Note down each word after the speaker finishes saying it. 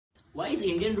Why is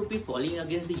Indian rupee falling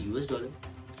against the US dollar?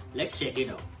 Let's check it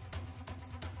out.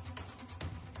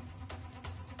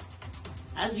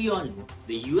 As we all know,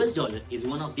 the US dollar is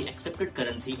one of the accepted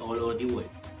currency all over the world.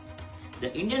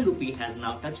 The Indian rupee has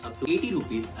now touched up to 80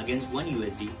 rupees against 1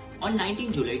 USD on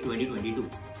 19 July 2022.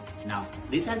 Now,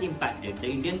 this has impacted the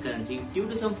Indian currency due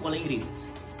to some following reasons.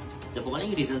 The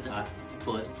following reasons are: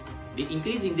 first, the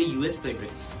increase in the US Fed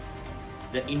rates.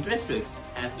 The interest rates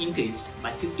have increased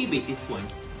by 50 basis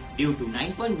points due to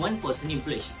 9.1%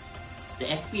 inflation. The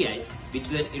FPIs, which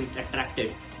were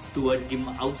attracted towards the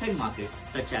outside market,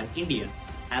 such as India,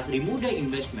 have removed their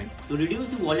investment to reduce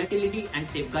the volatility and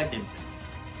safeguard themselves.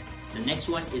 The next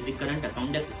one is the current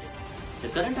account deficit. The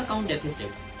current account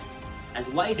deficit has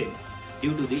widened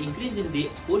due to the increase in the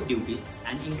export duties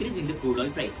and increase in the crude oil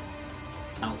prices.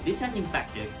 Now, this has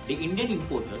impacted the Indian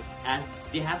importers as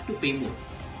they have to pay more.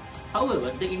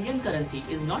 However, the Indian currency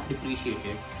is not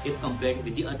depreciated if compared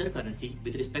with the other currency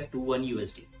with respect to 1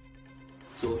 USD.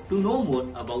 So, to know more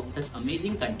about such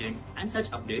amazing content and such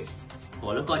updates,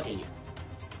 follow Kautilya.